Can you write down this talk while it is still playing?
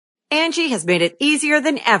Angie has made it easier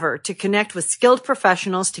than ever to connect with skilled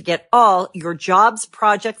professionals to get all your jobs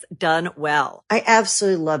projects done well. I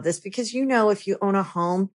absolutely love this because, if you own a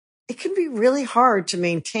home, it can be really hard to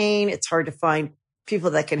maintain. It's hard to find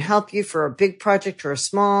people that can help you for a big project or a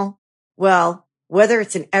small. Well, whether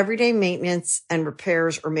it's in everyday maintenance and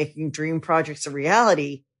repairs or making dream projects a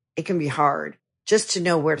reality, it can be hard just to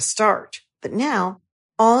know where to start. But now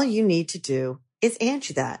all you need to do is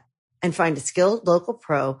Angie that and find a skilled local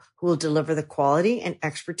pro who will deliver the quality and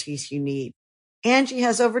expertise you need. Angie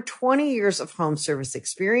has over 20 years of home service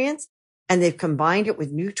experience, and they've combined it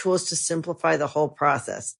with new tools to simplify the whole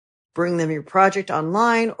process. Bring them your project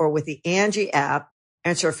online or with the Angie app,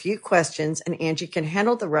 answer a few questions, and Angie can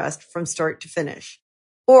handle the rest from start to finish.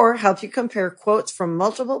 Or help you compare quotes from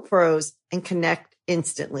multiple pros and connect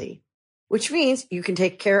instantly, which means you can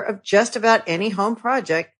take care of just about any home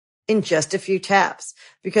project in just a few taps.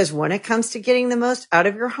 Because when it comes to getting the most out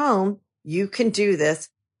of your home, you can do this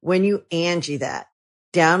when you Angie that.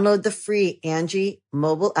 Download the free Angie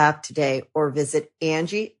mobile app today or visit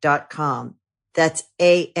Angie.com. That's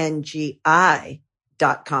ANGI.com.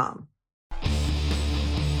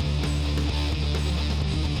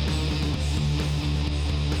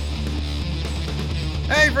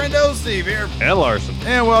 Hey, friendo, Steve here. And Larson.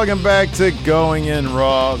 And welcome back to Going In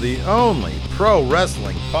Raw, the only pro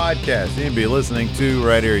wrestling podcast you can be listening to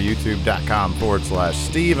right here at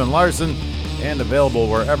youtube.com/Steve and Larson, and available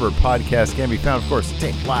wherever podcasts can be found. Of course,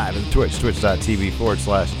 taped live at Twitch,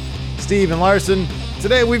 twitch.tv/Steve and Larson.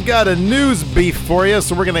 Today we've got a news beef for you,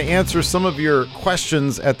 so we're going to answer some of your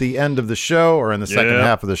questions at the end of the show, or in the second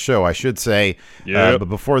half of the show, I should say. But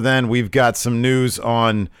before then, we've got some news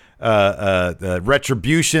on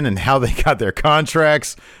Retribution and how they got their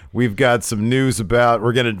contracts. We've got some news about,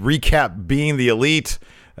 we're going to recap Being the Elite.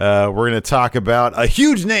 We're going to talk about a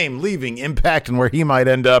huge name leaving Impact and where he might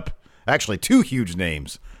end up. Actually, two huge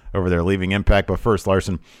names over there leaving Impact. But first,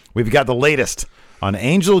 Larson, we've got the latest on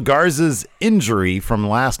Angel Garza's injury from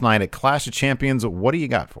last night at Clash of Champions. What do you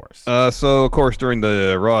got for us? So, of course, during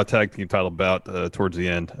the Raw Tag Team title bout towards the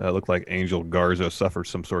end, it looked like Angel Garza suffered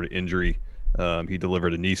some sort of injury. He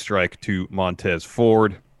delivered a knee strike to Montez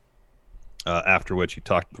Ford, after which he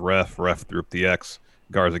talked to the ref. Ref threw up the X.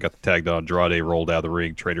 Garza got the tag on. Andrade rolled out of the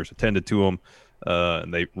ring. Trainers attended to him,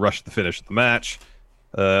 and they rushed the finish of the match.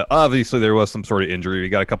 Obviously, there was some sort of injury. We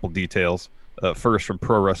got a couple details. First, from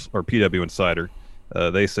Pro Wrestling or PW Insider.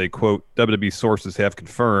 They say, quote, WWE sources have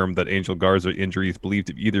confirmed that Angel Garza injury is believed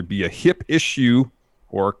to either be a hip issue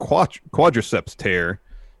or a quadriceps tear.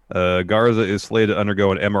 Garza is slated to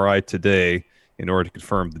undergo an MRI today in order to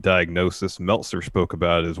confirm the diagnosis. Meltzer spoke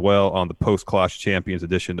about it as well on the post-Clash Champions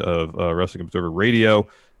edition of Wrestling Observer Radio.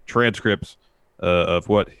 Transcripts of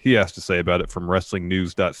what he has to say about it from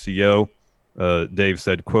WrestlingNews.co. Dave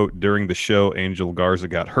said, quote, during the show, Angel Garza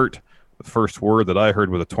got hurt. The first word that I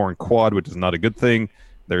heard was a torn quad, which is not a good thing.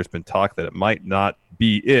 There's been talk that it might not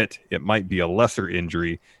be it. It might be a lesser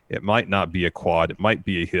injury. It might not be a quad. It might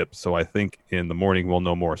be a hip. So I think in the morning we'll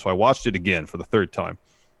know more. So I watched it again for the third time.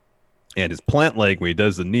 And his plant leg, when he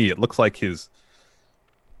does the knee, it looks like his...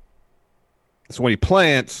 So when he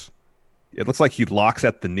plants, it looks like he locks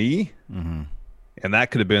at the knee. Mm-hmm. And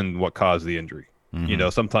that could have been what caused the injury. Mm-hmm. You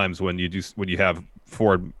know, sometimes when you have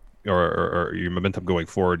forward... Or your momentum going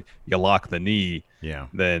forward, you lock the knee,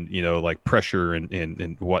 then, like pressure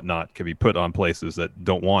and whatnot can be put on places that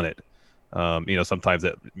don't want it. Sometimes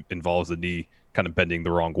that involves the knee kind of bending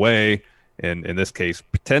the wrong way. And in this case,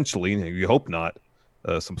 potentially, you hope not,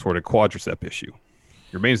 some sort of quadricep issue.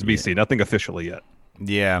 Remains to be seen. Nothing officially yet.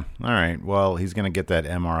 Yeah. All right. Well, he's going to get that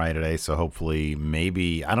MRI today, so hopefully,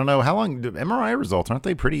 maybe, I don't know how long MRI results aren't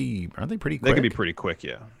they pretty quick? They can be pretty quick,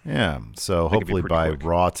 yeah. Yeah. So hopefully by quick.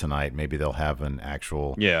 Raw tonight, maybe they'll have an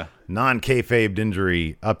actual non-kayfabed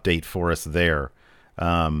injury update for us there.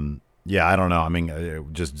 I don't know. I mean,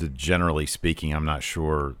 just generally speaking, I'm not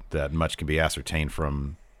sure that much can be ascertained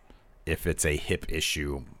from if it's a hip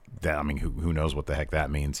issue. That, I mean, who knows what the heck that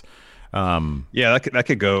means?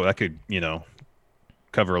 That could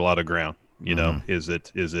cover a lot of ground. Is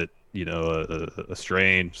it a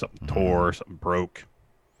strain, something tore, something broke?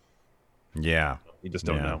 Yeah, you just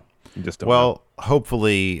don't know. Know.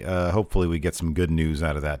 Hopefully we get some good news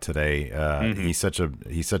out of that today. He's such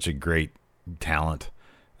a great talent.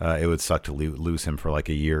 It would suck to lose him for like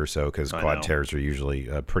a year or so, because quad tears are usually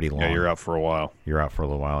pretty long. Yeah, you're out for a while. You're out for a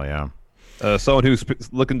little while, yeah. Someone who's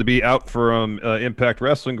looking to be out from Impact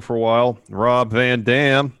Wrestling for a while, Rob Van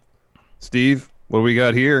Dam. Steve, what do we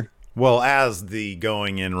got here? Well, as the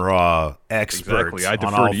Going In Raw expert I defer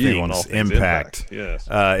on all to you things on all things Impact, yes.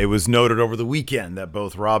 It was noted over the weekend that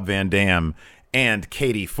both Rob Van Dam and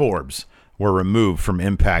Katie Forbes were removed from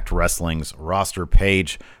Impact Wrestling's roster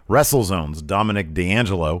page. WrestleZone's Dominic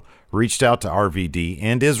D'Angelo reached out to RVD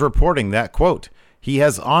and is reporting that, quote, he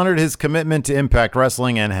has honored his commitment to Impact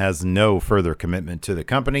Wrestling and has no further commitment to the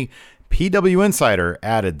company. PW Insider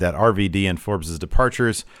added that RVD and Forbes'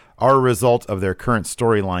 departures are a result of their current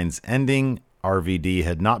storylines ending. RVD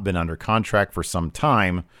had not been under contract for some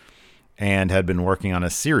time and had been working on a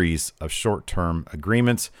series of short-term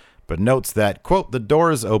agreements, but notes that, quote, the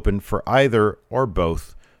door is open for either or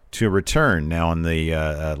both to return. Now, in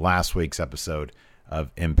the last week's episode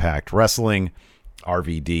of Impact Wrestling,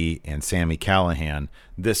 RVD and Sami Callihan,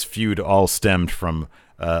 this feud all stemmed from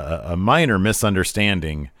a minor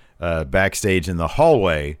misunderstanding backstage in the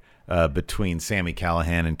hallway between Sami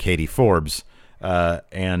Callihan and Katie Forbes. So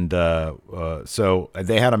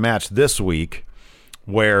they had a match this week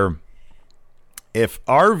where if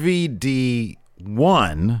RVD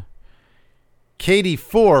won, Katie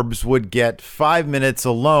Forbes would get 5 minutes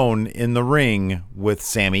alone in the ring with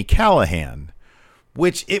Sami Callihan,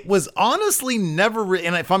 which it was honestly never.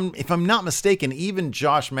 And if I'm not mistaken, even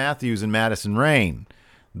Josh Matthews and Madison Rayne,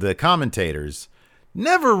 the commentators,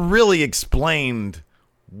 never really explained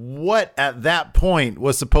what at that point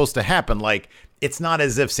was supposed to happen. Like, it's not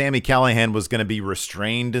as if Sami Callihan was going to be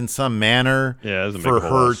restrained in some manner for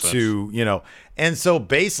her to, you know. And so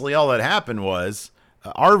basically all that happened was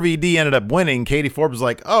RVD ended up winning. Katie Forbes was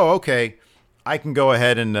like, oh, okay, I can go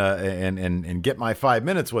ahead and get my 5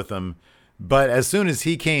 minutes with him. But as soon as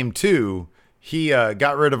he came to, he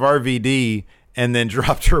got rid of RVD and then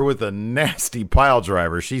dropped her with a nasty pile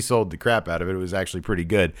driver. She sold the crap out of it. It was actually pretty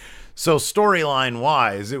good. So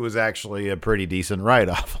storyline-wise, it was actually a pretty decent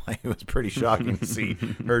write-off. It was pretty shocking to see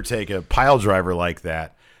her take a pile driver like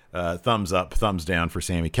that. Thumbs up, thumbs down for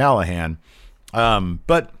Sami Callihan.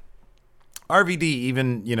 But RVD,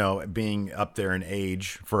 even, you know, being up there in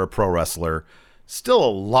age for a pro wrestler, still a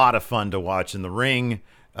lot of fun to watch in the ring.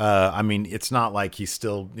 I mean, it's not like he's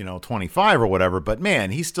still, 25 or whatever, but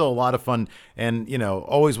man, he's still a lot of fun. And,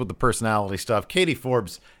 always with the personality stuff. Katie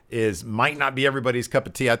Forbes might not be everybody's cup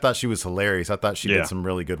of tea. I thought she was hilarious. I thought she did some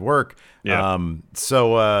really good work. Yeah.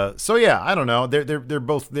 So yeah, I don't know. They're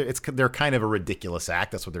both, they're kind of a ridiculous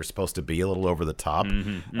act. That's what they're supposed to be, a little over the top.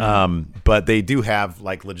 But they do have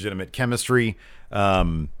like legitimate chemistry.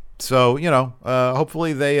 So,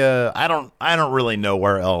 hopefully they, I don't really know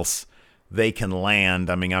where else they can land.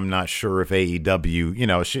 I mean, I'm not sure if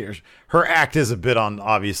AEW, her act is a bit on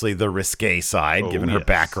obviously the risque side, given her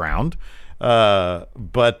background.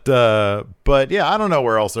 But yeah, I don't know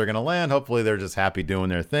where else they're going to land. Hopefully they're just happy doing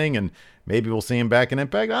their thing, and maybe we'll see him back in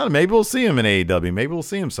Impact. I don't know, maybe we'll see him in AEW. Maybe we'll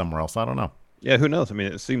see him somewhere else. I don't know. Yeah, who knows? I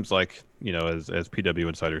mean, it seems like, as PW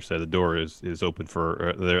Insider said, the door is open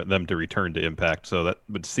for them to return to Impact. So that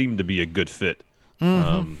would seem to be a good fit.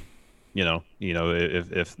 Mm-hmm.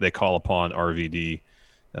 If they call upon RVD,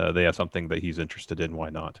 they have something that he's interested in. Why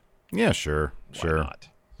not? Yeah, sure. Why not?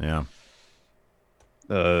 Yeah.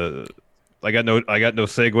 I got no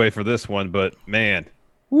segue for this one, but man,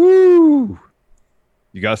 woo!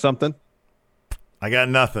 You got something? I got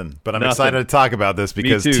nothing, but I'm excited to talk about this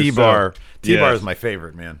because T-Bar is my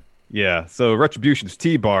favorite, man. Yeah. So Retribution's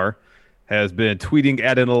T-Bar has been tweeting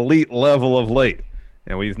at an elite level of late.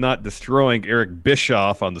 And when he's not destroying Eric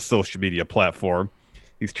Bischoff on the social media platform,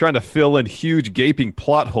 he's trying to fill in huge gaping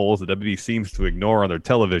plot holes that WWE seems to ignore on their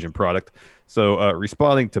television product. So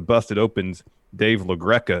responding to Busted Open's Dave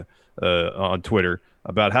LaGreca on Twitter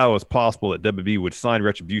about how it was possible that WWE would sign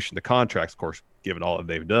Retribution to contracts, of course, given all that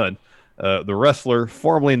they've done, the wrestler,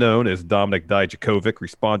 formerly known as Dominic Dijakovic,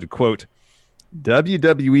 responded, quote,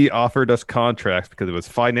 WWE offered us contracts because it was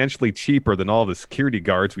financially cheaper than all the security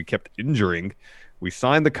guards we kept injuring. We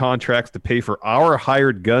signed the contracts to pay for our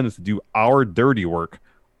hired guns to do our dirty work.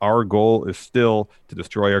 Our goal is still to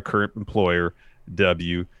destroy our current employer,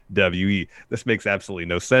 WWE. This makes absolutely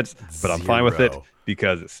no sense, but I'm fine with it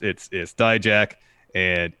because it's Dijak,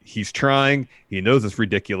 and he's trying. He knows it's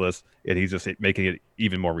ridiculous, and he's just making it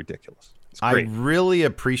even more ridiculous. It's great. I really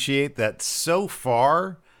appreciate that so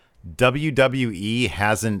far WWE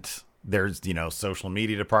hasn't, there's, social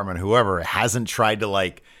media department, whoever, hasn't tried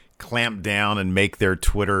to clamp down and make their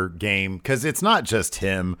Twitter game, because it's not just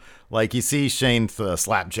him. Like, you see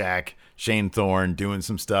Slapjack, Shane Thorne doing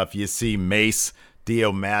some stuff. You see Mace,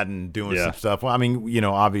 Dio Madden doing some stuff. Well, I mean,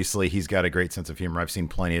 obviously he's got a great sense of humor. I've seen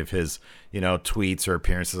plenty of his, tweets or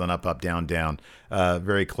appearances on Up, Up, Down, Down.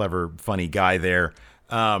 Very clever, funny guy there.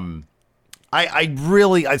 So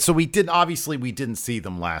we didn't see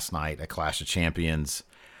them last night at Clash of Champions.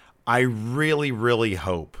 I really, really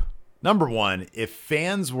hope, number one, if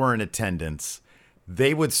fans were in attendance,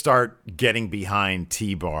 they would start getting behind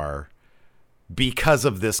T-Bar because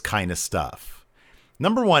of this kind of stuff.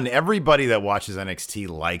 Number one, everybody that watches NXT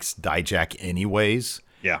likes Dijak anyways.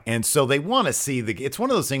 Yeah. And so they want to see it's one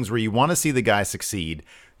of those things where you want to see the guy succeed.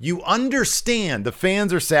 You understand, the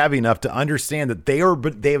fans are savvy enough to understand that they have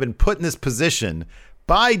been put in this position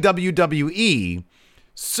by WWE.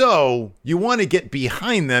 So you want to get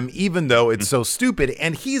behind them, even though it's so stupid.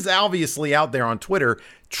 And he's obviously out there on Twitter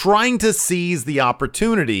trying to seize the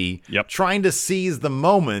opportunity, trying to seize the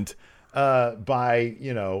moment by,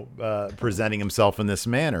 presenting himself in this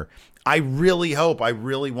manner. I really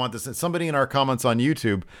want this. Somebody in our comments on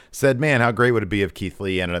YouTube said, man, how great would it be if Keith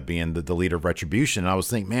Lee ended up being the leader of Retribution? And I was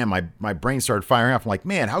thinking, man, my brain started firing off. I'm like,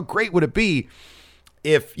 man, how great would it be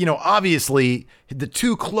if, obviously the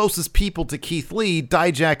two closest people to Keith Lee,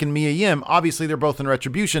 Dijak and Mia Yim, obviously they're both in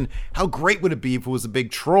Retribution. How great would it be if it was a big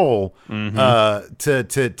troll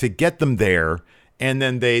to get them there, and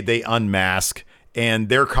then they unmask and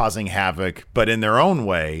they're causing havoc, but in their own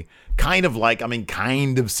way, kind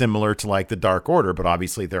of similar to like the Dark Order, but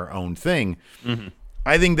obviously their own thing. Mm-hmm.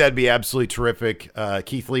 I think that'd be absolutely terrific.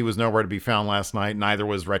 Keith Lee was nowhere to be found last night. Neither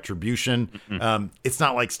was Retribution. Mm-hmm. It's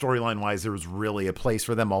not like storyline-wise there was really a place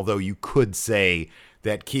for them, although you could say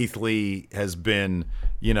that Keith Lee has been,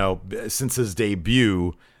 since his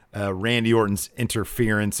debut, Randy Orton's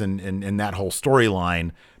interference and that whole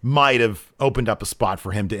storyline might have opened up a spot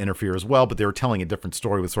for him to interfere as well, but they were telling a different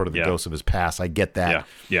story with sort of the ghost of his past. I get that.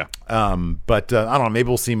 Yeah. But I don't know. Maybe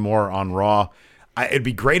we'll see more on Raw. It'd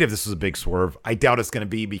be great if this was a big swerve. I doubt it's going to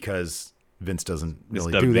be because Vince doesn't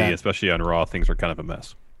really do that. Especially on Raw, things are kind of a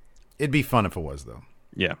mess. It'd be fun if it was, though.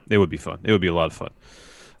 Yeah, it would be fun. It would be a lot of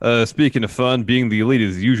fun. Speaking of fun, being the Elite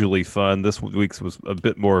is usually fun. This week's was a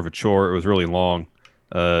bit more of a chore. It was really long.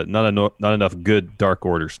 Not enough good Dark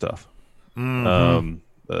Order stuff.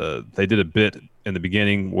 Mm-hmm. They did a bit in the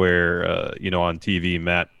beginning where, on TV,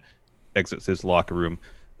 Matt exits his locker room,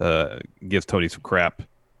 gives Tony some crap,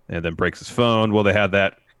 and then breaks his phone. Well, they had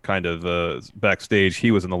that kind of backstage.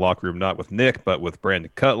 He was in the locker room, not with Nick, but with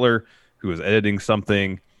Brandon Cutler, who was editing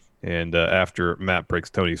something. And after Matt breaks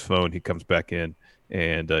Tony's phone, he comes back in,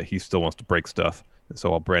 and he still wants to break stuff. And so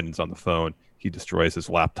while Brandon's on the phone, he destroys his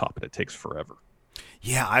laptop, and it takes forever.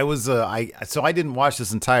 Yeah, I was. So I didn't watch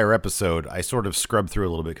this entire episode. I sort of scrubbed through a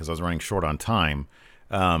little bit because I was running short on time.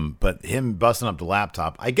 But him busting up the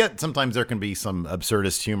laptop, I get sometimes there can be some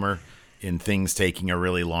absurdist humor in things taking a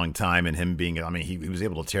really long time, and him being. I mean, he was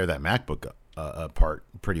able to tear that MacBook apart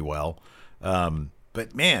pretty well.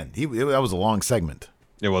 But man, that was a long segment.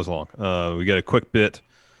 It was long. We got a quick bit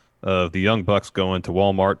of the Young Bucks going to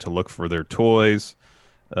Walmart to look for their toys.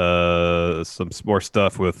 Some more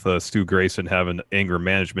stuff with Stu Grayson having anger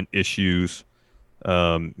management issues.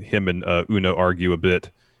 Him and Uno argue a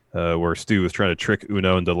bit, where Stu was trying to trick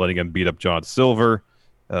Uno into letting him beat up John Silver.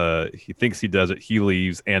 He thinks he does it. He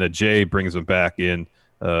leaves. Anna Jay brings him back in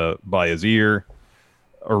by his ear.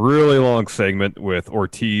 A really long segment with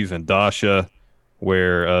Ortiz and Dasha,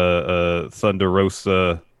 where Thunder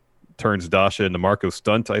Rosa turns Dasha into Marco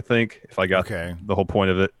Stunt, I think, if I got the whole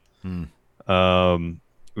point of it.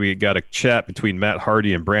 We got a chat between Matt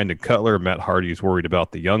Hardy and Brandon Cutler. Matt Hardy is worried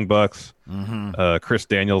about the Young Bucks. Mm-hmm. Chris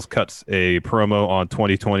Daniels cuts a promo on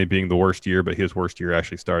 2020 being the worst year, but his worst year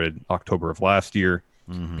actually started October of last year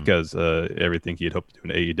because everything he had hoped to do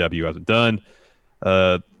in AEW hasn't done.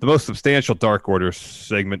 The most substantial Dark Order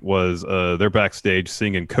segment was they're backstage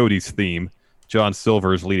singing Cody's theme. John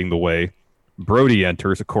Silver is leading the way. Brody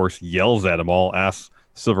enters, of course, yells at them all, asks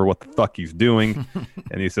Silver what the fuck he's doing,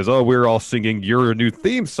 and he says, oh, we're all singing your new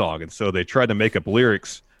theme song. And so they tried to make up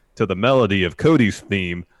lyrics to the melody of Cody's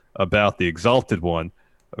theme about the Exalted One.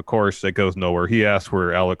 Of course, that goes nowhere. He asks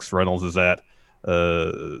where Alex Reynolds is at.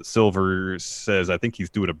 Silver says, I think he's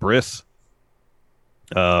doing a bris,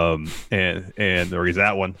 or he's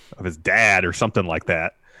at one of his dad or something like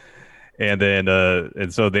that. And then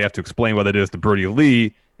and so they have to explain what it is to Brody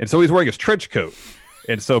Lee, and so he's wearing his trench coat.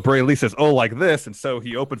 And so Brody Lee says, oh, like this. And so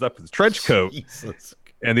he opens up his trench coat. Jesus.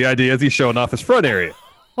 And the idea is he's showing off his front area.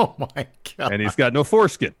 Oh, my God. And he's got no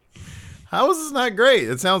foreskin. How is this not great?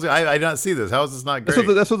 It sounds like I did not see this. How is this not great?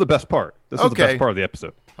 This was the best part. This was the best part of the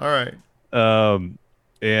episode. All right.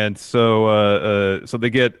 And so so they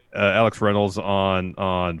get Alex Reynolds on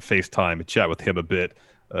FaceTime and chat with him a bit.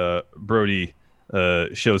 Brody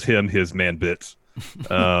shows him his man bits.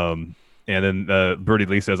 And then Brody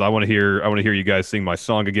Lee says, I want to hear you guys sing my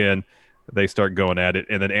song again. They start going at it.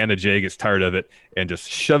 And then Anna Jay gets tired of it and just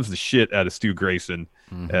shoves the shit out of Stu Grayson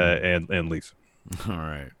and leaves. All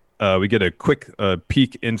right. We get a quick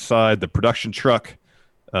peek inside the production truck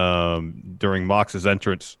during Mox's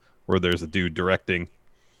entrance, where there's a dude directing.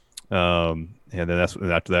 And then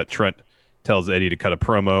after that, Trent tells Eddie to cut a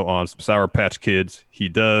promo on some Sour Patch Kids. He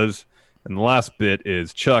does. And the last bit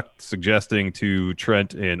is Chuck suggesting to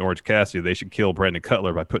Trent and Orange Cassidy they should kill Brandon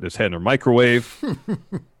Cutler by putting his head in a microwave.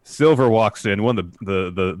 Silver walks in. One of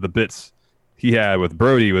the bits he had with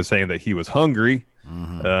Brody was saying that he was hungry.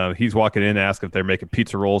 Mm-hmm. He's walking in, asking if they're making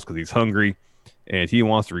pizza rolls because he's hungry, and he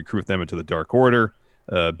wants to recruit them into the Dark Order.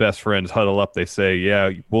 Best friends huddle up. They say,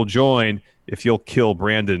 "Yeah, we'll join if you'll kill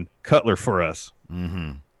Brandon Cutler for us."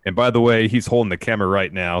 Mm-hmm. And by the way, he's holding the camera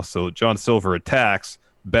right now, so John Silver attacks.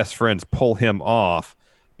 Best friends pull him off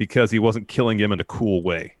because he wasn't killing him in a cool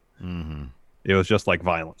way. Mm-hmm. It was just like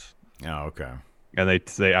violence. Oh, okay. And they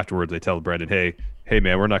say afterwards, they tell Brandon, hey,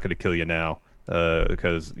 man, we're not going to kill you now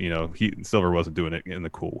because, Silver wasn't doing it in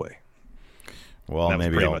the cool way. Well,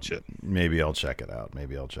 much it. Maybe I'll check it out.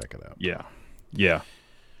 Yeah. Yeah.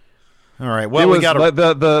 All right. Well, we got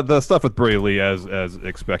the stuff with Bray Lee, as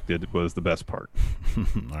expected, was the best part.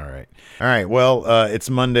 All right. Well, it's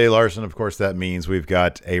Monday, Larson. Of course, that means we've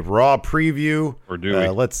got a Raw preview. Or do we?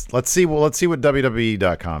 Let's see. Well, let's see what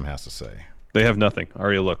WWE.com has to say. They have nothing. I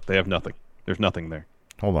already looked. They have nothing. There's nothing there.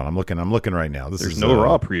 Hold on. I'm looking right now. There's no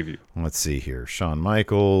Raw preview. Let's see here. Shawn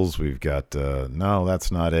Michaels. We've got. No,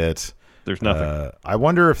 that's not it. There's nothing. I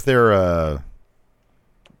wonder if they're.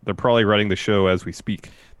 They're probably running the show as we speak.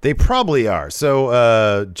 They probably are.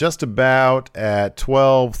 So just about at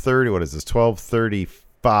 12:30. What is this? 12:35.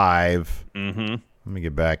 Mm-hmm. Let me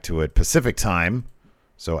get back to it. Pacific time.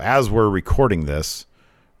 So as we're recording this,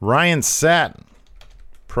 Ryan Satin,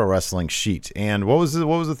 Pro Wrestling Sheet, and what was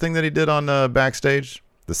the thing that he did on backstage?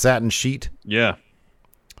 The Satin Sheet. Yeah.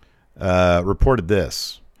 Reported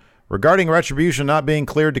this regarding Retribution not being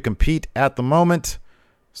cleared to compete at the moment.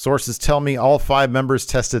 Sources tell me all 5 members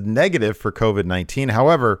tested negative for COVID-19.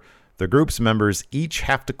 However, the group's members each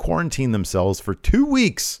have to quarantine themselves for 2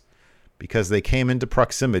 weeks because they came into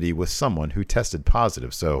proximity with someone who tested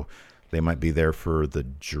positive. So they might be there for the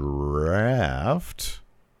draft.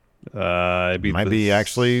 It might be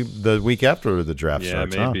actually the week after the draft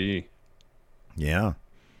starts. Maybe. Yeah.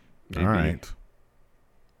 Maybe. All right.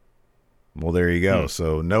 Well, there you go.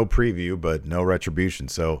 So no preview, but no Retribution.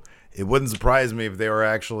 So it wouldn't surprise me if they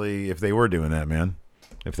were doing that, man.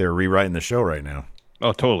 If they were rewriting the show right now.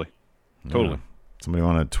 Oh, totally. Totally. Somebody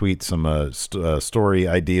want to tweet some story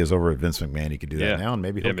ideas over at Vince McMahon? He could do that now, and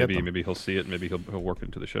maybe he'll get them. Maybe he'll see it. Maybe he'll work it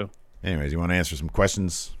into the show. Anyways, you want to answer some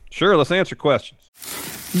questions? Sure, let's answer questions.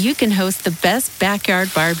 You can host the best backyard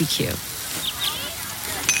barbecue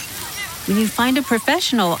when you find a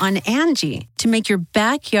professional on Angie to make your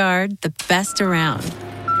backyard the best around.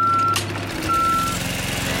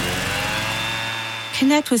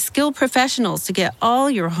 Connect with skilled professionals to get all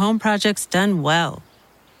your home projects done well.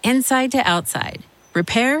 Inside to outside,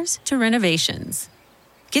 repairs to renovations.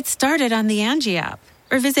 Get started on the Angie app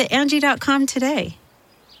or visit Angie.com today.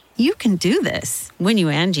 You can do this when you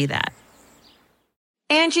Angie that.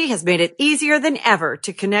 Angie has made it easier than ever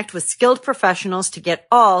to connect with skilled professionals to get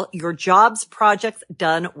all your jobs projects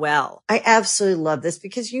done well. I absolutely love this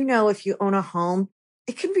because, if you own a home,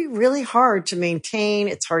 it can be really hard to maintain.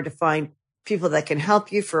 It's hard to find people that can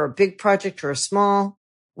help you for a big project or a small.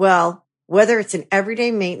 Well, whether it's in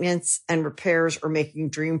everyday maintenance and repairs or making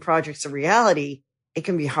dream projects a reality, it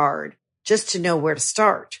can be hard just to know where to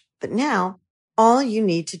start. But now all you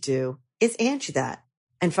need to do is Angie that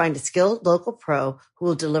and find a skilled local pro who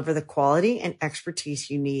will deliver the quality and expertise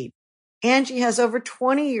you need. Angie has over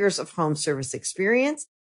 20 years of home service experience,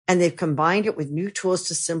 and they've combined it with new tools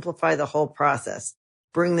to simplify the whole process.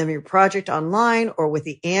 Bring them your project online or with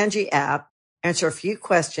the Angie app. Answer a few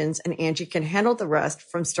questions, and Angie can handle the rest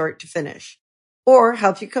from start to finish. Or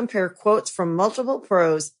help you compare quotes from multiple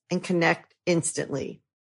pros and connect instantly.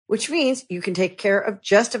 Which means you can take care of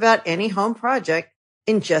just about any home project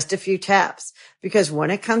in just a few taps. Because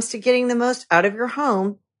when it comes to getting the most out of your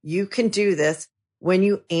home, you can do this when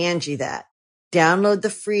you Angie that. Download the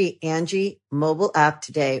free Angie mobile app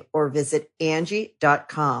today or visit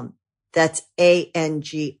Angie.com. That's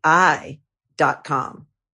ANGI.com.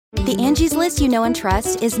 The Angie's List you know and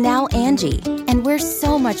trust is now Angie, and we're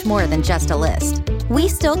so much more than just a list. We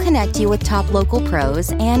still connect you with top local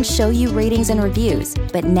pros and show you ratings and reviews,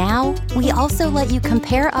 but now we also let you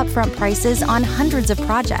compare upfront prices on hundreds of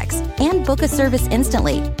projects and book a service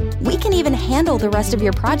instantly. We can even handle the rest of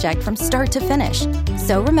your project from start to finish.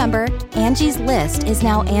 So remember, Angie's List is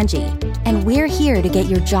now Angie, and we're here to get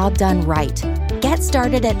your job done right. Get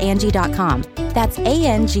started at Angie.com. That's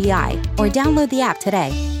ANGI, or download the app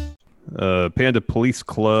today. Panda Police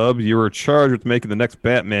Club, you were charged with making the next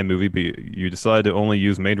Batman movie, but you decided to only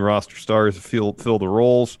use main roster stars to fill the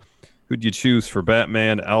roles. Who'd you choose for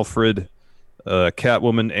Batman, Alfred,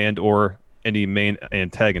 Catwoman, and or any main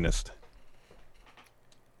antagonist?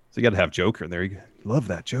 So you got to have Joker in there. You love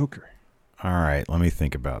that Joker. All right, let me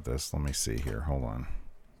think about this. Let me see here. Hold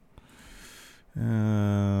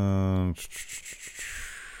on.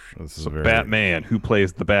 This is very... Batman. Who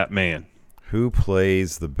plays the Batman? Who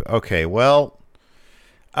plays the... Okay, well...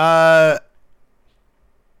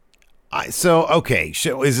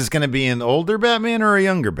 is this going to be an older Batman or a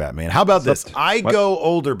younger Batman? How about this? I go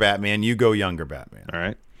older Batman, you go younger Batman. All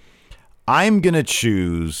right. I'm going to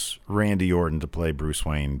choose Randy Orton to play Bruce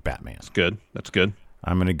Wayne Batman. That's good.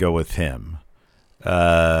 I'm going to go with him.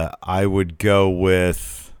 I would go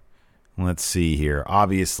with, let's see here.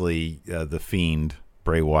 Obviously, the Fiend,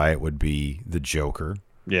 Bray Wyatt, would be the Joker.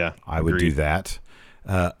 Yeah, I would do that.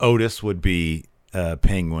 Otis would be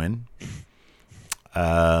Penguin.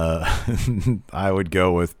 I would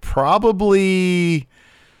go with probably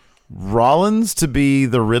Rollins to be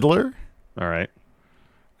the Riddler. All right.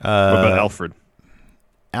 What about Alfred?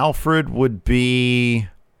 Alfred would be,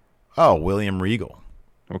 William Regal.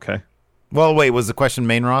 Okay. Well, wait, was the question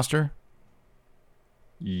main roster?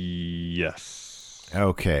 Yes.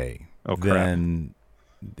 Okay. Oh, crap. Then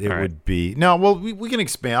it would be... No, well, we can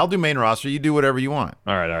expand. I'll do main roster. You do whatever you want.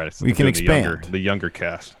 All right. So we can expand. The younger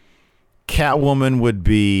cast. Catwoman would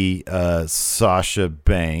be Sasha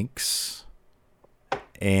Banks.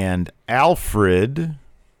 And Alfred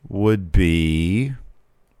would be...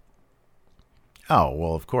 Oh,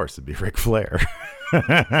 well, of course, it'd be Ric Flair.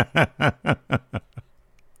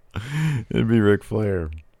 It'd be Ric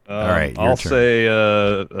Flair. All right, I'll turn. say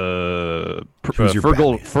Who's your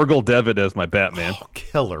Batman? Fergal Devitt as my Batman. Oh,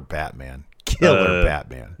 killer Batman.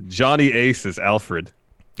 Batman. Johnny Ace is Alfred.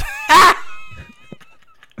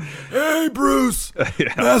 Hey, Bruce.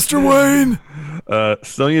 Yeah. Master Wayne.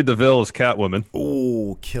 Sonya Deville is Catwoman.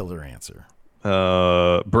 Oh, killer answer.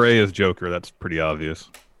 Bray is Joker. That's pretty obvious.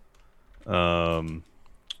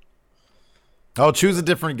 Choose a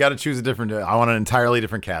different. Got to choose a different. I want an entirely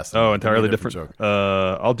different cast. Entirely different. Joker.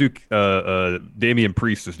 I'll do Damian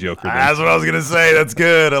Priest as Joker. Then. That's what I was gonna say. That's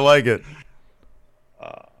good. I like it.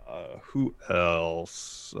 Who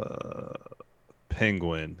else?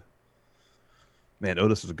 Penguin. Man,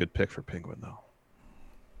 Otis is a good pick for Penguin, though.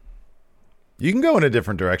 You can go in a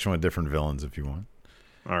different direction with different villains if you want.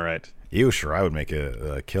 All right. Sure. I would make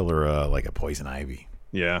a killer like a Poison Ivy.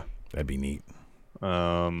 Yeah. That'd be neat.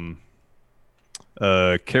 Karrion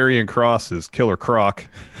Kross is Killer Croc.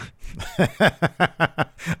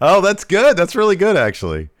 Oh, that's good. That's really good,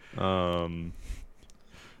 actually. All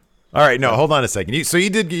right, no, hold on a second. You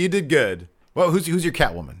did good. Well, who's your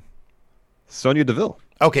Catwoman? Sonya Deville.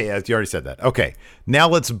 Okay, yeah, you already said that. Okay, now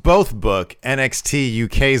let's both book NXT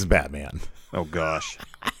UK's Batman. Oh gosh.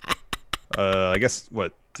 I guess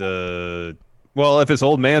what? Well, if it's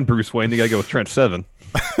old man Bruce Wayne, you gotta go with Trent Seven.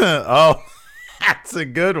 Oh, that's a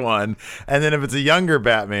good one. And then if it's a younger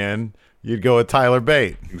Batman, you'd go with Tyler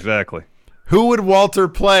Bate. Exactly. Who would Walter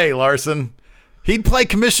play, Larson? He'd play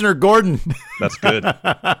Commissioner Gordon. That's good.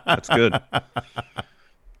 That's good.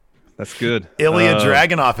 That's good. Ilya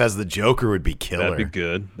Dragunov as the Joker would be killer. That'd be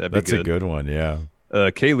good. That's a good one, yeah.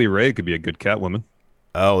 Kaylee Ray could be a good Catwoman.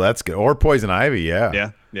 Oh, that's good. Or Poison Ivy,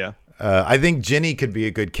 yeah. Yeah. I think Ginny could be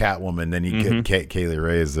a good Catwoman. Then you get Kaylee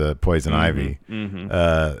Ray as Poison Ivy.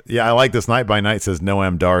 Yeah, I like this. Night by Night says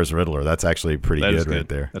Noam Dar's Riddler. That's actually pretty good right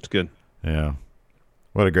there. That's good. Yeah.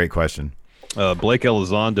 What a great question. Blake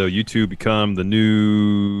Elizondo, you two become the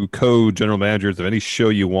new co-general managers of any show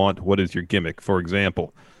you want. What is your gimmick? For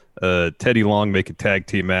example, Teddy Long making tag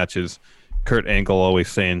team matches, Kurt Angle always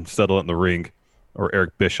saying settle it in the ring, or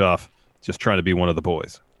Eric Bischoff just trying to be one of the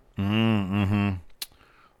boys.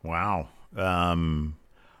 Wow.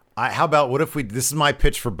 How about what if this is my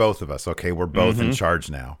pitch for both of us. Okay, we're both in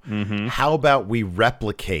charge now. How about we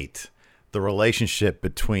replicate the relationship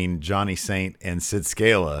between Johnny Saint and Sid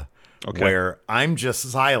Scala, where I'm just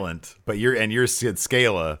silent, but you're Sid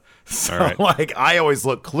Scala. So like I always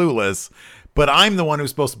look clueless, but I'm the one who's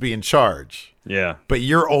supposed to be in charge. Yeah. But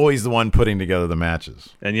you're always the one putting together the matches.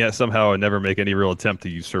 And yet somehow I never make any real attempt to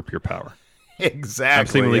usurp your power. Exactly. I'm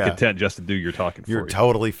seemingly content just to do your talking for you. You're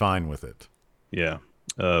totally fine with it. Yeah.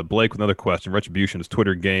 Blake with another question. Retribution's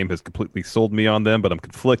Twitter game has completely sold me on them, but I'm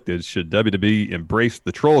conflicted. Should WWE embrace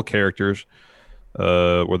the troll characters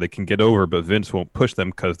where they can get over, but Vince won't push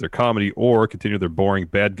them because they're comedy, or continue their boring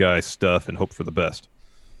bad guy stuff and hope for the best?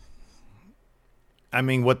 I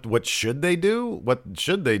mean, what should they do? What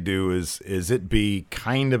should they do is it be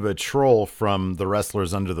kind of a troll from the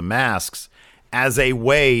wrestlers under the masks as a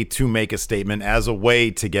way to make a statement, as a way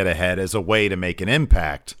to get ahead, as a way to make an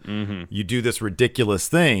impact. You do this ridiculous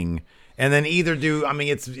thing, And then either do, I mean,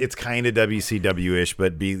 it's kind of WCW-ish,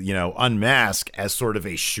 but be, unmask as sort of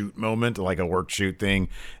a shoot moment, like a work shoot thing,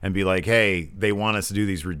 and be like, hey, they want us to do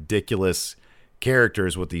these ridiculous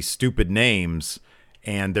characters with these stupid names,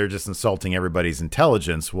 and they're just insulting everybody's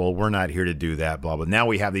intelligence. Well, we're not here to do that, blah, blah. Now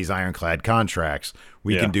we have these ironclad contracts.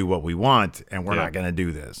 We can do what we want, and we're not going to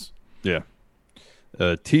do this. Yeah.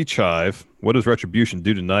 T-Chive, what does Retribution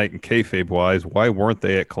do tonight? And kayfabe-wise, why weren't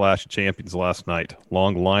they at Clash of Champions last night?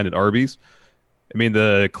 Long line at Arby's? I mean,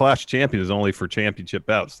 the Clash of Champions is only for championship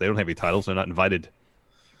bouts. They don't have any titles. They're not invited.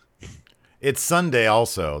 It's Sunday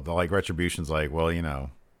also. The Retribution's like, well, They don't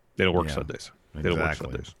work Sundays. Exactly. They don't work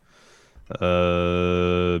Sundays.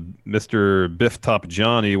 Mr. Biff Top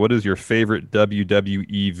Johnny, what is your favorite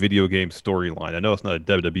WWE video game storyline? I know it's not a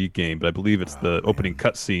WWE game, but I believe it's the opening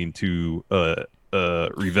cutscene to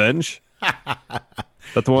Revenge.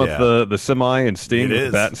 That's the one with the semi and Sting with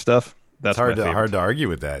the bat and stuff. That's hard to argue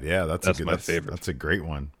with that. Yeah, that's my favorite. That's a great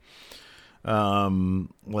one.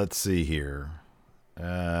 Let's see here.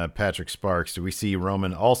 Patrick Sparks, do we see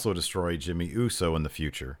Roman also destroy Jimmy Uso in the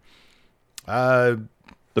future?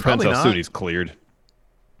 Depends how soon he's cleared.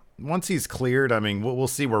 Once he's cleared, I mean, we'll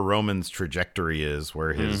see where Roman's trajectory is,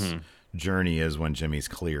 where his journey is when Jimmy's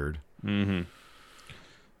cleared. Mm-hmm.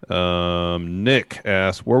 Nick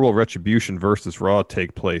asks, where will Retribution versus Raw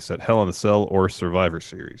take place? At Hell in a Cell or Survivor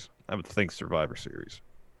Series? I would think Survivor Series.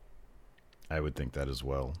 I would think that as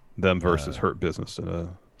well. Them versus Hurt Business in a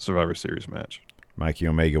Survivor Series match. Mikey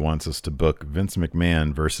Omega wants us to book Vince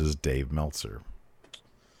McMahon versus Dave Meltzer.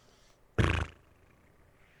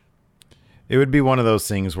 It would be one of those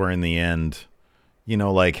things where in the end,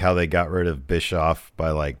 like how they got rid of Bischoff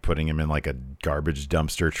by putting him in a garbage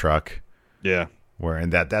dumpster truck. Yeah.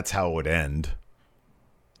 And that's how it would end.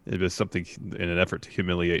 It was something in an effort to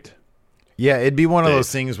humiliate. Yeah, it'd be one of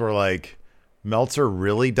those things where Meltzer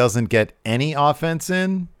really doesn't get any offense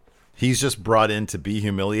in. He's just brought in to be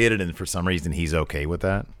humiliated, and for some reason he's okay with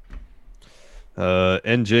that.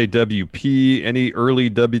 NJWP, any early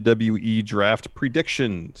WWE draft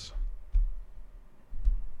predictions?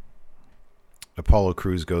 Apollo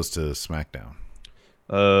Crews goes to SmackDown.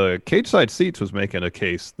 Cage Side Seats was making a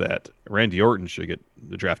case that Randy Orton should get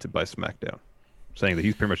drafted by SmackDown, saying that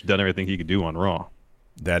he's pretty much done everything he could do on Raw.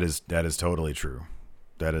 That is totally true.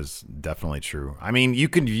 That is definitely true. I mean, you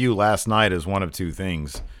can view last night as one of two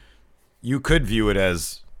things. You could view it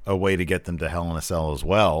as a way to get them to Hell in a Cell as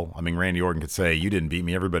well. I mean, Randy Orton could say, you didn't beat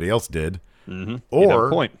me, everybody else did. Mm-hmm.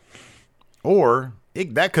 Or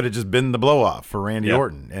that could have just been the blow-off for Randy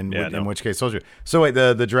Orton, in which case, so wait,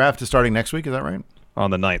 the draft is starting next week, is that right? On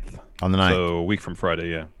the 9th. On the 9th. So a week from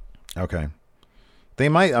Friday, yeah. Okay. They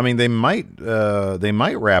might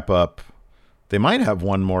wrap up. They might have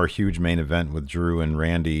one more huge main event with Drew and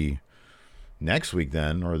Randy next week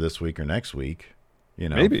then, or this week or next week,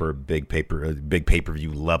 Maybe. For a big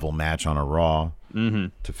pay-per-view level match on a Raw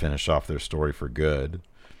to finish off their story for good.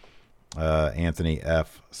 Anthony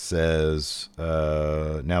F. says,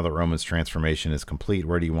 now that Roman's transformation is complete,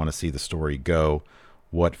 where do you want to see the story go?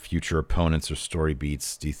 What future opponents or story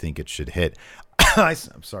beats do you think it should hit? I'm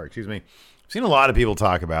sorry, excuse me. I've seen a lot of people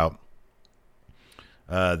talk about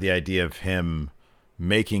the idea of him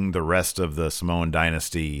making the rest of the Samoan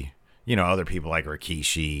dynasty, other people like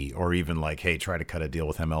Rikishi, or even hey, try to cut a deal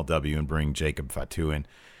with MLW and bring Jacob Fatu in.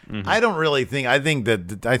 Mm-hmm.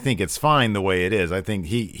 I think it's fine the way it is. I think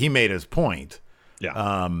he made his point.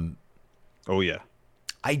 Yeah. Oh yeah.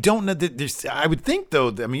 I don't know that I would think though.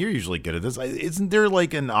 I mean, you're usually good at this. Isn't there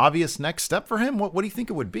an obvious next step for him? What do you think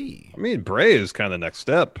it would be? I mean, Bray is kind of the next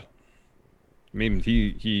step. I mean,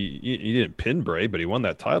 he didn't pin Bray, but he won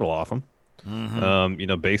that title off him.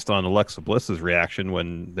 Mm-hmm. Based on Alexa Bliss's reaction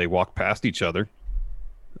when they walked past each other,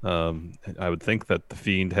 I would think that the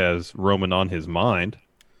Fiend has Roman on his mind,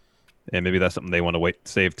 and maybe that's something they want to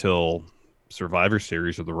save till Survivor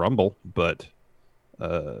Series or the Rumble. But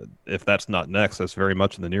if that's not next, that's very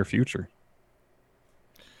much in the near future.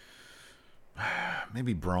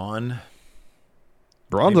 Maybe Braun.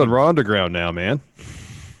 Braun's on Raw Underground now, man.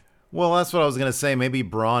 Well, that's what I was going to say. Maybe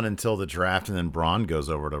Braun until the draft, and then Braun goes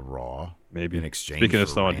over to Raw. Maybe in exchange. Speaking for of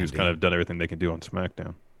someone Randy. who's kind of done everything they can do on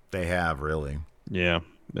SmackDown. They have, really. Yeah.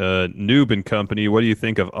 Noob and Company, what do you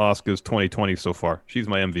think of Asuka's 2020 so far? She's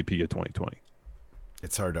my MVP of 2020.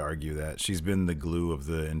 It's hard to argue that. She's been the glue of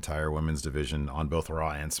the entire women's division on both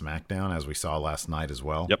Raw and SmackDown, as we saw last night as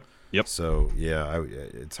well. Yep. So, yeah,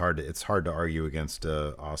 it's hard to argue against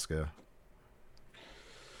Asuka.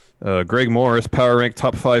 Greg Morris, Power Rank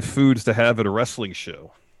top 5 foods to have at a wrestling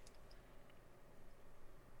show.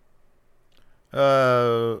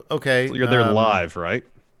 Okay. So you're there live, right?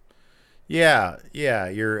 Yeah,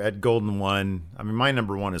 you're at Golden One. I mean, my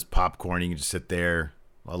number one is popcorn. You can just sit there.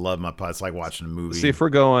 I love my pot. It's like watching a movie. See, if we're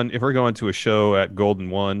going to a show at Golden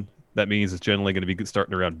One, that means it's generally going to be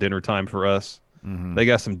starting around dinner time for us. Mm-hmm. They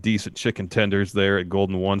got some decent chicken tenders there at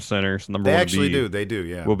Golden One Center. So they actually do. They do,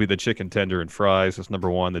 yeah. Will be the chicken tender and fries. That's number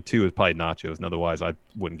one. The two is probably nachos. And otherwise, I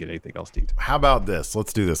wouldn't get anything else to eat. How about this?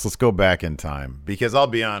 Let's do this. Let's go back in time. Because I'll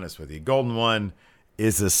be honest with you. Golden One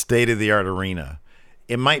is a state-of-the-art arena.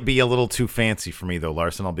 It might be a little too fancy for me, though,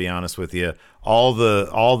 Larson. I'll be honest with you. All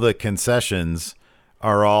the concessions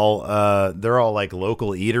are they're all like local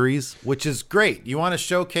eateries, which is great. You want to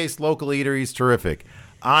showcase local eateries, terrific.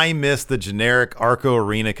 I miss the generic Arco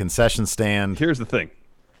Arena concession stand. Here's the thing.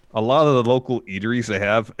 A lot of the local eateries they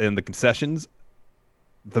have in the concessions,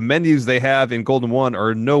 the menus they have in Golden One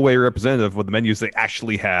are in no way representative of the menus they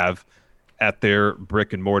actually have at their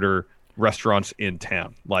brick and mortar restaurants in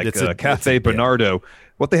town, like Cafe Bernardo.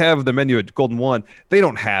 What they have in the menu at Golden One, they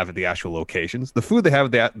don't have at the actual locations. The food they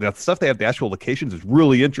have, the stuff they have at the actual locations is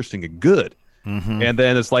really interesting and good. Mm-hmm. And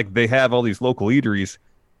then it's like they have all these local eateries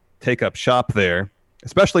take up shop there,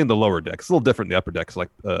 especially in the lower deck. It's a little different in the upper decks, like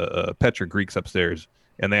Petra Greeks upstairs,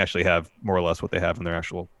 and they actually have more or less what they have in their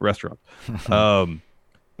actual restaurant. But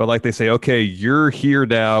like they say, okay, you're here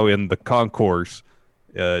now in the concourse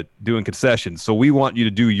doing concessions, so we want you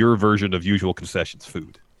to do your version of usual concessions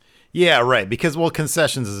food. Yeah, right. Because,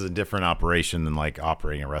 concessions is a different operation than like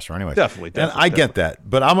operating a restaurant anyway. Definitely. And I get that.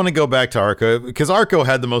 But I'm going to go back to Arco because Arco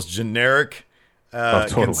had the most generic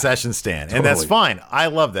concession stand. And that's fine. I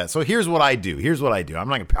love that. So here's what I do. I'm not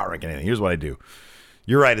going to power rank anything. Here's what I do.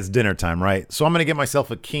 You're right. It's dinner time, right? So I'm going to get myself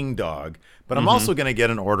a king dog. But I'm also going to get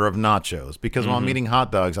an order of nachos because while I'm eating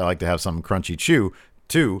hot dogs, I like to have something crunchy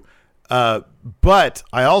too. But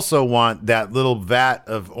I also want that little vat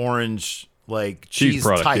of orange like cheese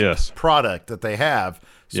product that they have,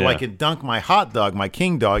 so I can dunk my hot dog, my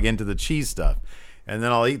king dog, into the cheese stuff, and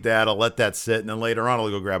then I'll eat that. I'll let that sit, and then later on I'll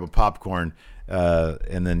go grab a popcorn,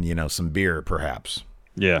 and then some beer perhaps.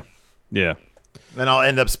 Yeah. Then I'll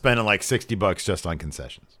end up spending like $60 just on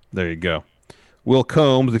concessions. There you go. Will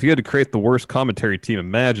Combs, if you had to create the worst commentary team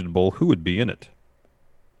imaginable, who would be in it?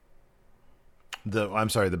 The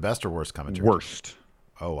best or worst commentary? Worst.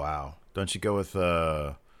 Oh wow! Don't you go with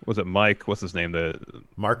Was it Mike? What's his name?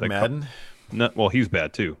 Mark Madden? No, well, he's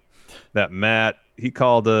bad too. That Matt, he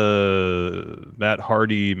called Matt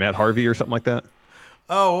Harvey or something like that.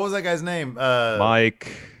 Oh, what was that guy's name?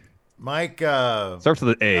 Mike. Starts with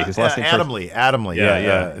an A. His last name Adamley.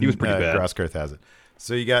 Yeah. He was pretty bad. Grosskirth has it.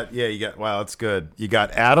 So you got. Wow, that's good. You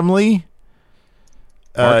got Adamley.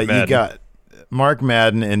 You got Mark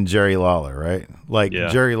Madden and Jerry Lawler, right? Like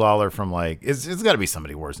Jerry Lawler from like it's got to be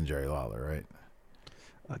somebody worse than Jerry Lawler, right?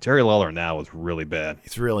 Jerry Lawler now is really bad.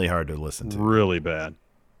 It's really hard to listen to. Really bad.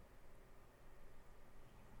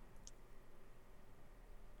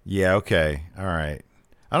 Yeah, okay. All right.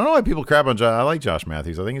 I don't know why people crap on Josh. I like Josh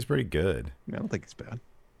Matthews. I think he's pretty good. I don't think he's bad.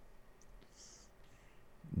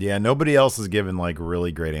 Yeah, nobody else has given like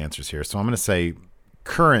really great answers here. So I'm going to say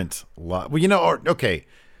current. Okay.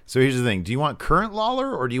 So here's the thing. Do you want current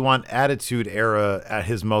Lawler or do you want Attitude Era at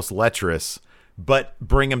his most lecherous, but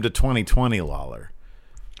bring him to 2020 Lawler?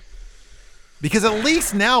 Because at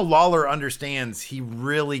least now Lawler understands he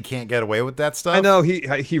really can't get away with that stuff. I know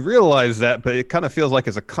he realized that, but it kind of feels like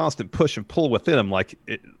it's a constant push and pull within him. Like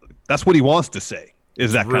that's what he wants to say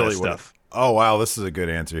is that really kind of stuff. Oh wow, this is a good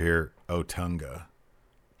answer here. Otunga.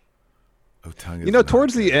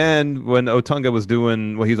 Towards the end when Otunga was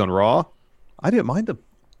doing he's on Raw, I didn't mind him.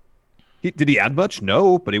 Did he add much?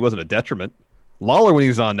 No, but he wasn't a detriment. Lawler when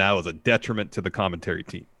he's on now is a detriment to the commentary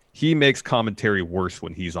team. He makes commentary worse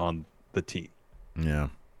when he's on the team. Yeah.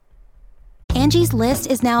 Angie's List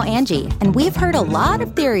is now Angie, and we've heard a lot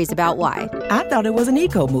of theories about why. I thought it was an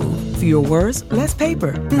eco move. Fewer words, less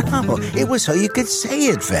paper. No, it was so you could say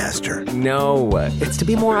it faster. No, it's to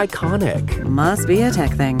be more iconic. Must be a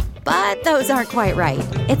tech thing. But those aren't quite right.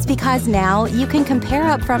 It's because now you can compare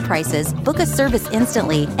upfront prices, book a service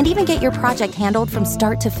instantly, and even get your project handled from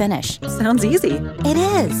start to finish. Sounds easy. It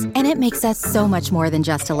is, and it makes us so much more than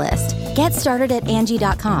just a list. Get started at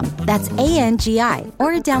Angie.com. That's ANGI,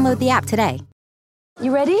 or download the app today.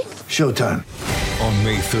 You ready? Showtime. On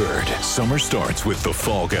May 3rd, summer starts with The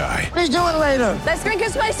Fall Guy. Let's do it later. Let's drink a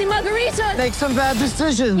spicy margarita. Make some bad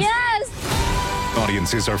decisions. Yes.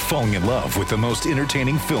 Audiences are falling in love with the most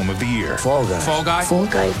entertaining film of the year. Fall Guy. Fall Guy? Fall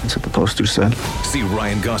Guy. That's what the poster said. See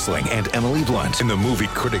Ryan Gosling and Emily Blunt in the movie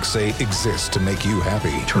critics say exists to make you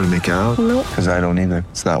happy. Trying to make it out? Nope. Because I don't either.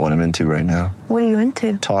 It's not what I'm into right now. What are you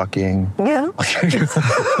into? Talking. Yeah.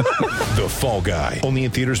 The Fall Guy. Only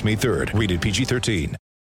in theaters May 3rd. Rated PG-13.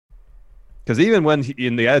 Because even when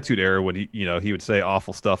in the Attitude Era, when he would say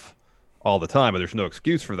awful stuff all the time, and there's no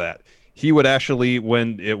excuse for that. He would actually,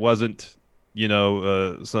 when it wasn't,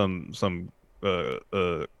 some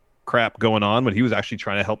crap going on, when he was actually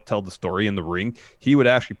trying to help tell the story in the ring, he would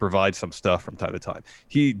actually provide some stuff from time to time.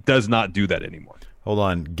 He does not do that anymore. Hold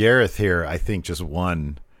on. Gareth here, I think, just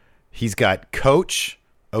won. He's got Coach,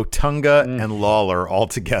 Otunga, and Lawler all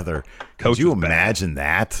together. Could you imagine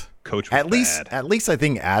that? Coach was bad. At least I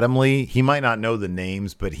think Adam Lee, he might not know the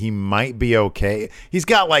names, but he might be okay. He's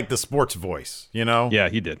got like the sports voice, Yeah,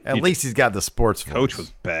 he did. At least he's got the sports voice. Coach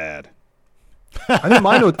was bad. I didn't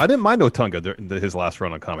mind Otunga during his last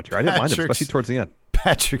run on commentary. I didn't mind him, especially towards the end.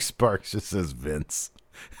 Patrick Sparks just says Vince.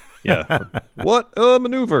 Yeah. What a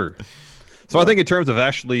maneuver. So I think in terms of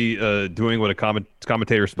actually doing what a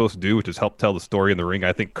commentator is supposed to do, which is help tell the story in the ring,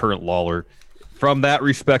 I think current Lawler, from that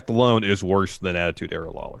respect alone, is worse than Attitude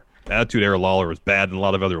Era Lawler. Attitude Era Lawler was bad in a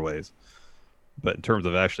lot of other ways. But in terms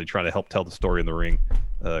of actually trying to help tell the story in the ring,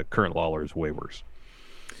 current Lawler is way worse.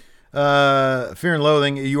 Fear and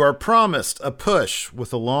Loathing, you are promised a push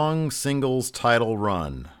with a long singles title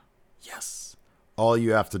run. Yes. All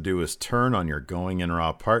you have to do is turn on your Going in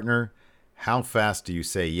Raw partner. How fast do you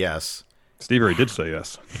say yes? Steve already did say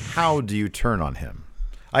yes. How do you turn on him?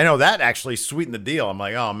 I know that actually sweetened the deal. I'm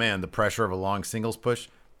like, oh man, the pressure of a long singles push,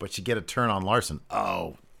 but you get a turn on Larson.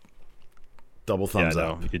 Oh, double thumbs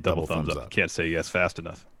up. You get double thumbs up. You can't say yes fast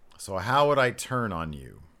enough. So how would I turn on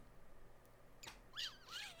you?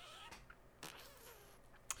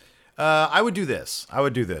 I would do this.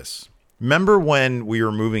 Remember when we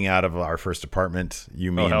were moving out of our first apartment,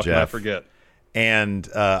 you, me, and Jeff? How can I forget? And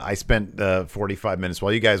I spent 45 minutes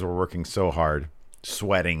while you guys were working so hard,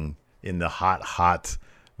 sweating in the hot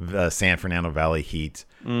San Fernando Valley heat.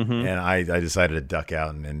 Mm-hmm. And I decided to duck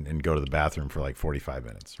out and go to the bathroom for like 45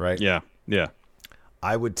 minutes, right? Yeah.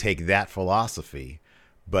 I would take that philosophy,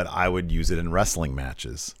 but I would use it in wrestling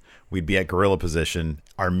matches. We'd be at gorilla position.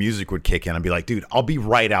 Our music would kick in. I'd be like, dude, I'll be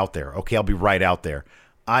right out there. Okay, I'll be right out there.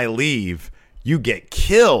 I leave. You get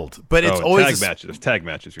killed. But it's always tag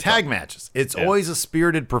matches. Tag matches. It's always a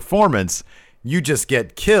spirited performance. You just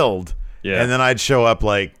get killed. Yeah. And then I'd show up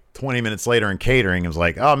like 20 minutes later in catering. It was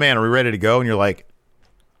like, oh, man, are we ready to go? And you're like,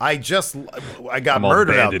 I got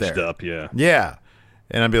murdered out there. Up, yeah. Yeah.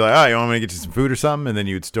 And I'd be like, oh, you want me to get you some food or something? And then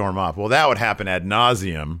you'd storm off. Well, that would happen ad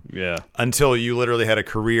nauseum. Yeah. Until you literally had a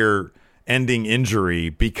career-ending injury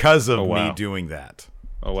because of me doing that.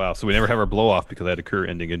 Oh, wow. So we never have our blow-off because I had a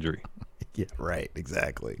career-ending injury. Yeah, right.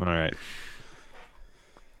 Exactly. All right.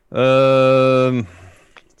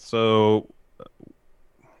 So,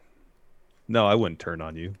 no, I wouldn't turn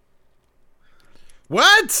on you.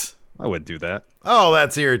 What? I wouldn't do that. Oh,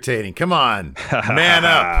 that's irritating. Come on. Man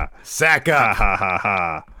up. Sack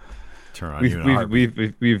up. Turn on you in a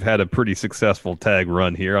heartbeat. We've had a pretty successful tag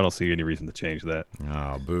run here. I don't see any reason to change that.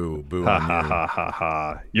 Oh, boo.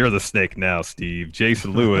 Ha. You're the snake now, Steve.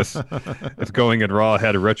 Jason Lewis is Going in Raw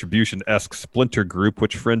had a Retribution-esque splinter group.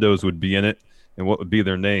 Which friendos would be in it, and what would be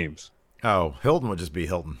their names? Oh, Hilton would just be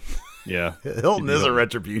Hilton. Yeah. Hilton is a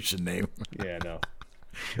Retribution name. Yeah, I know.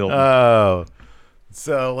 Hilton. Oh.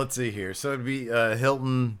 So let's see here. So it'd be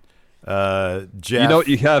Hilton, Jeff.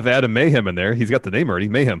 You have Adam Mayhem in there. He's got the name already,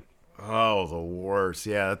 Mayhem. Oh, the worst.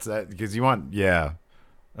 Yeah, that's that because you want. Yeah.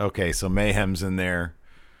 Okay, so Mayhem's in there.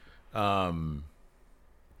 Caljack,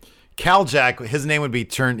 his name would be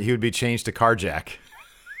turned. He would be changed to Carjack.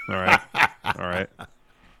 All right.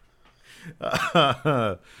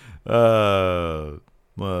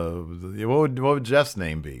 What would Jeff's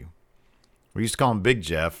name be? We used to call him Big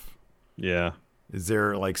Jeff. Yeah. Is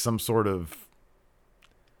there like some sort of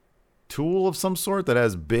tool of some sort that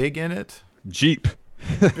has big in it? Jeep.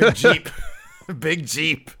 Big Jeep. Big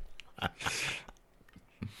Jeep.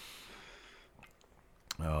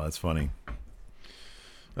 Oh, that's funny.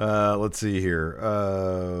 Let's see here.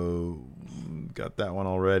 Got that one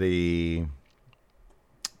already.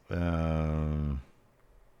 Wow,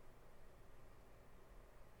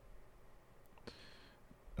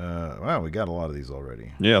 we got a lot of these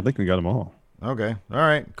already. Yeah, I think we got them all. Okay. All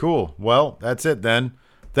right. Cool. Well, that's it then.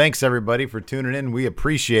 Thanks, everybody, for tuning in. We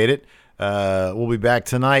appreciate it. We'll be back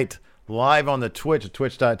tonight live on the Twitch at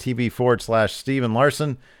twitch.tv/Steven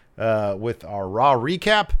Larson with our Raw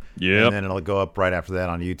recap. Yeah. And then it'll go up right after that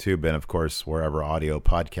on YouTube and, of course, wherever audio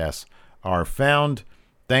podcasts are found.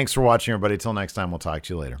 Thanks for watching, everybody. Till next time, we'll talk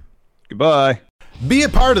to you later. Goodbye. Be a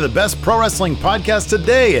part of the best pro wrestling podcast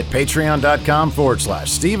today at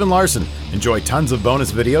patreon.com/Steven Larson. Enjoy tons of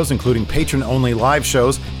bonus videos, including patron-only live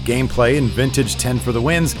shows, gameplay, and vintage 10 for the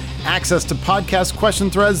wins, access to podcast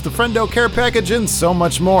question threads, the Friendo Care Package, and so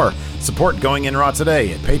much more. Support Going In Raw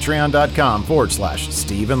today at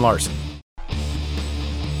patreon.com/Steven Larson.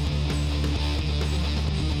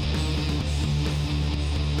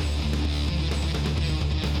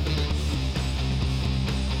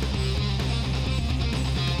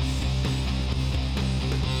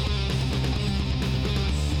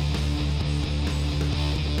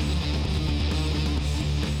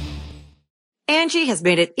 Angie has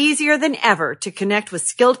made it easier than ever to connect with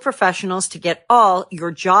skilled professionals to get all your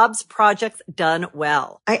jobs projects done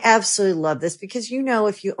well. I absolutely love this because, you know,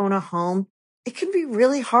 if you own a home, it can be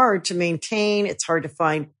really hard to maintain. It's hard to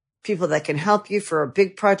find people that can help you for a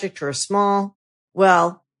big project or a small.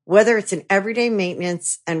 Well, whether it's in everyday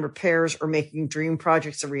maintenance and repairs or making dream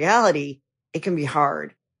projects a reality, it can be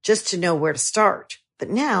hard just to know where to start. But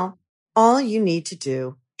now all you need to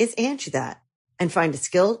do is Angie that and find a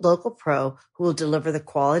skilled local pro who will deliver the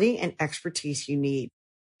quality and expertise you need.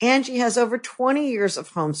 Angie has over 20 years of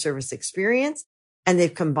home service experience, and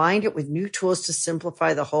they've combined it with new tools to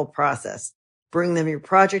simplify the whole process. Bring them your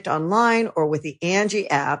project online or with the Angie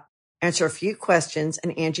app, answer a few questions,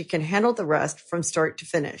 and Angie can handle the rest from start to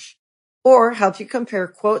finish. Or help you compare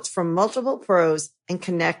quotes from multiple pros and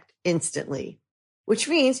connect instantly, which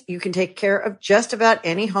means you can take care of just about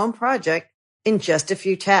any home project in just a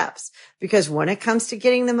few taps. Because when it comes to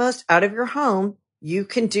getting the most out of your home, you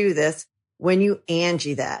can do this when you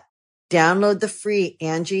Angie that. Download the free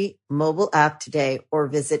Angie mobile app today or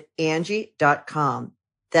visit Angie.com.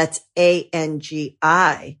 That's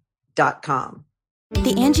ANGI.com.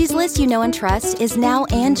 The Angie's List you know and trust is now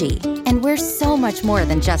Angie, and we're so much more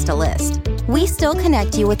than just a list. We still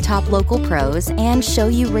connect you with top local pros and show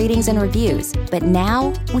you ratings and reviews, but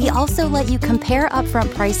now we also let you compare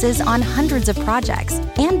upfront prices on hundreds of projects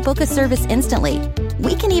and book a service instantly.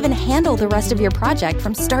 We can even handle the rest of your project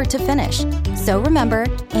from start to finish. So remember,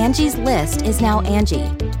 Angie's List is now Angie,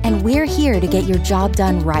 and we're here to get your job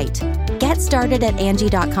done right. Get started at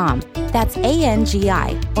Angie.com. That's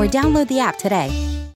ANGI, or download the app today.